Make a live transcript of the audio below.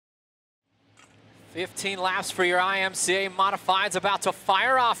15 laps for your IMCA Modifieds, about to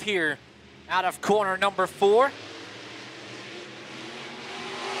fire off here out of corner number 4.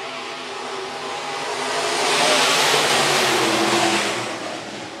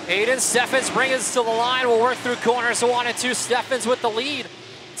 Aiden Steffens brings us to the line. We'll work through corners 1 and 2. Steffens with the lead.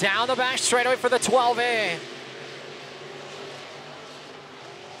 Down the back straightaway for the 12A.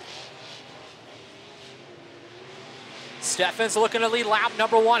 Steffens looking to lead lap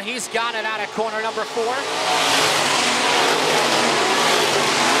number 1. He's got it out of corner number 4.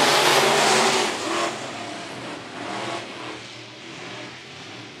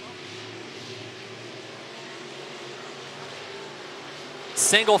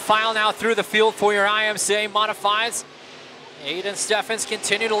 Single file now through the field for your IMCA Modifieds. Aiden Steffens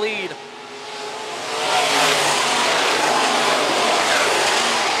continue to lead.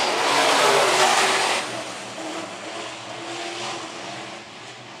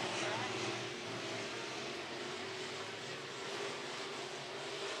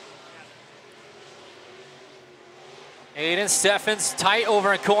 Aiden Steffens tight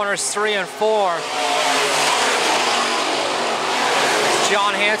over in corners 3 and 4.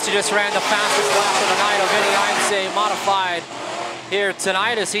 John Hansen just ran the fastest lap of the night of any IMCA Modified here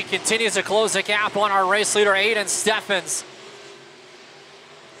tonight as he continues to close the gap on our race leader, Aiden Steffens.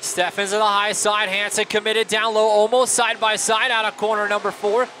 Steffens to the high side, Hansen committed down low, almost side by side out of corner number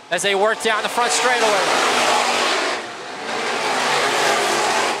 4 as they work down the front straightaway.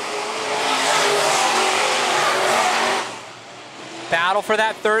 Battle for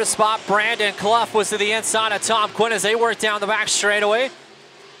that 3rd spot. Brandon Clough was to the inside of Tom Quinn as they work down the back straightaway.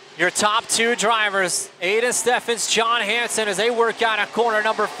 Your top 2 drivers, Aiden Steffens, John Hansen, as they work out of corner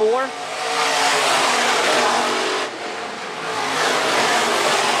number 4.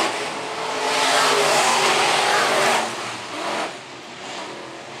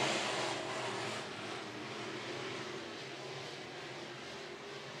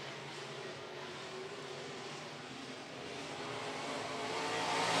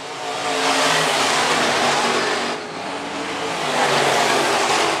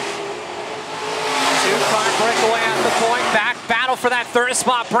 For that 3rd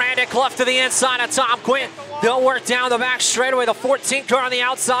spot, Brandon Clough to the inside of Tom Quinn. They'll work down the back straightaway. The 14 car on the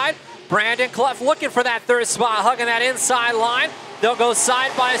outside. Brandon Clough looking for that 3rd spot, hugging that inside line. They'll go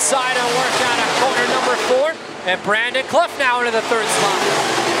side by side and work out at corner number 4. And Brandon Clough now into the 3rd spot.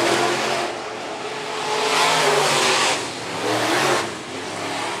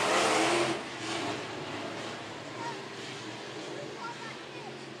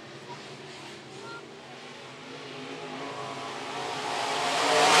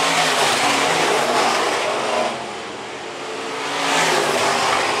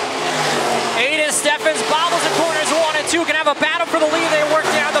 Steffens bobbles in corners 1 and 2. Can have a battle for the lead. They work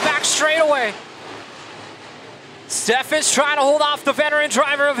down the back straightaway. Steffens trying to hold off the veteran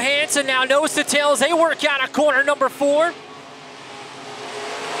driver of Hansen. Now nose to tail as they work out of corner number 4.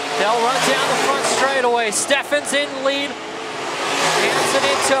 They'll run down the front straightaway. Steffens in lead. Hansen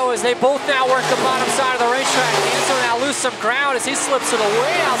in tow as they both now work the bottom side of the racetrack. Hansen will now lose some ground as he slips to the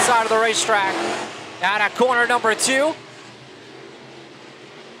way outside of the racetrack. Out of corner number 2.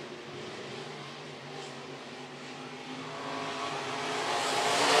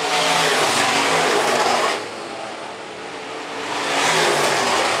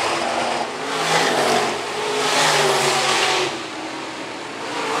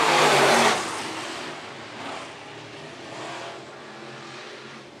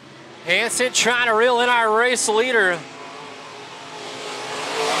 Hansen trying to reel in our race leader.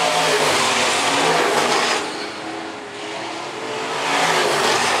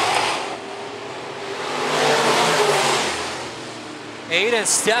 Aiden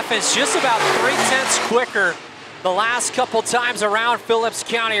Steffens just about 3/10 quicker the last couple times around Phillips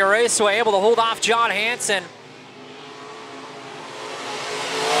County Raceway, able to hold off John Hansen.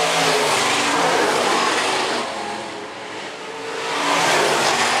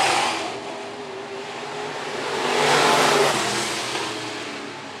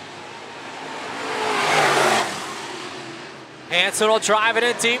 Hansen will drive it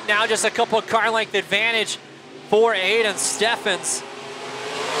in deep. Now just a couple of car length advantage for Aiden Steffens.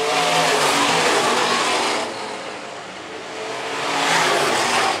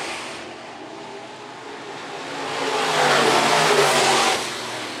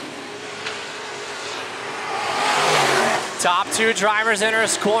 Top 2 drivers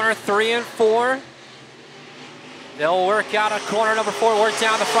enters corner 3 and 4. They'll work out of corner number 4, work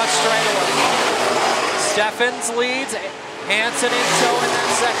down the front straightaway. Steffens leads. Hansen in tow in that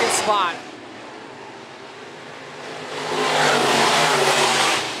 2nd spot.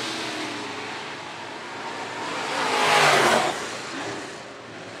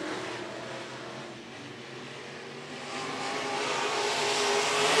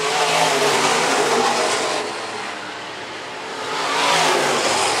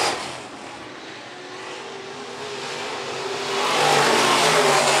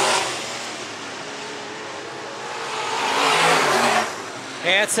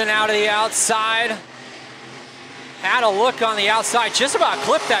 Hansen out of the outside. Had a look on the outside, just about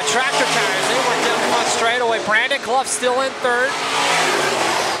clipped that tractor tires. They went down front straightaway. Brandon Clough still in third.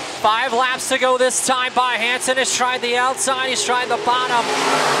 5 laps to go this time by Hansen. Has tried the outside, he's tried the bottom.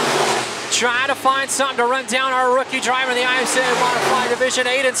 Trying to find something to run down our rookie driver in the IMCA Modified Division,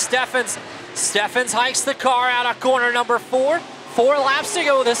 Aiden Steffens. Steffens hikes the car out of corner number 4. 4 laps to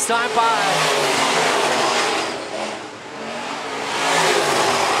go this time by.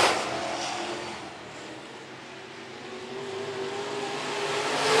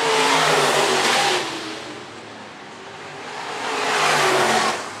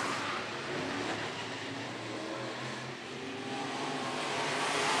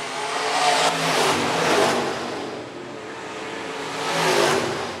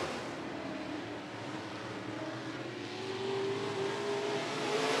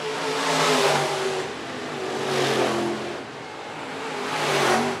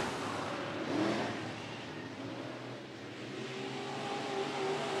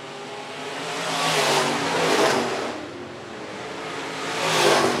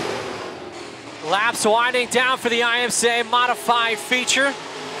 Laps winding down for the IMCA Modified feature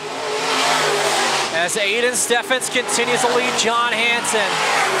as Aiden Steffens continues to lead John Hansen.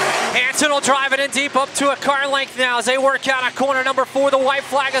 Hansen will drive it in deep up to a car length now as they work out on corner number 4. The white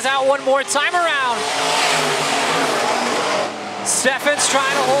flag is out one more time around. Steffens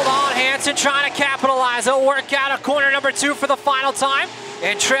trying to hold on, Hansen trying to capitalize. They'll work out on corner number 2 for the final time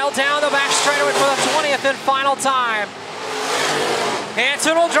and trail down the back straightaway for the 20th and final time.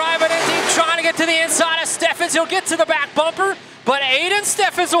 Hansen will drive it in deep, trying to get to the inside of Steffens. He'll get to the back bumper, but Aiden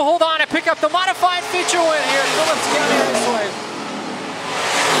Steffens will hold on and pick up the modified feature win here at Phillips County Raceway.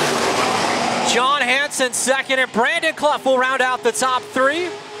 John Hansen second, and Brandon Clough will round out the top 3.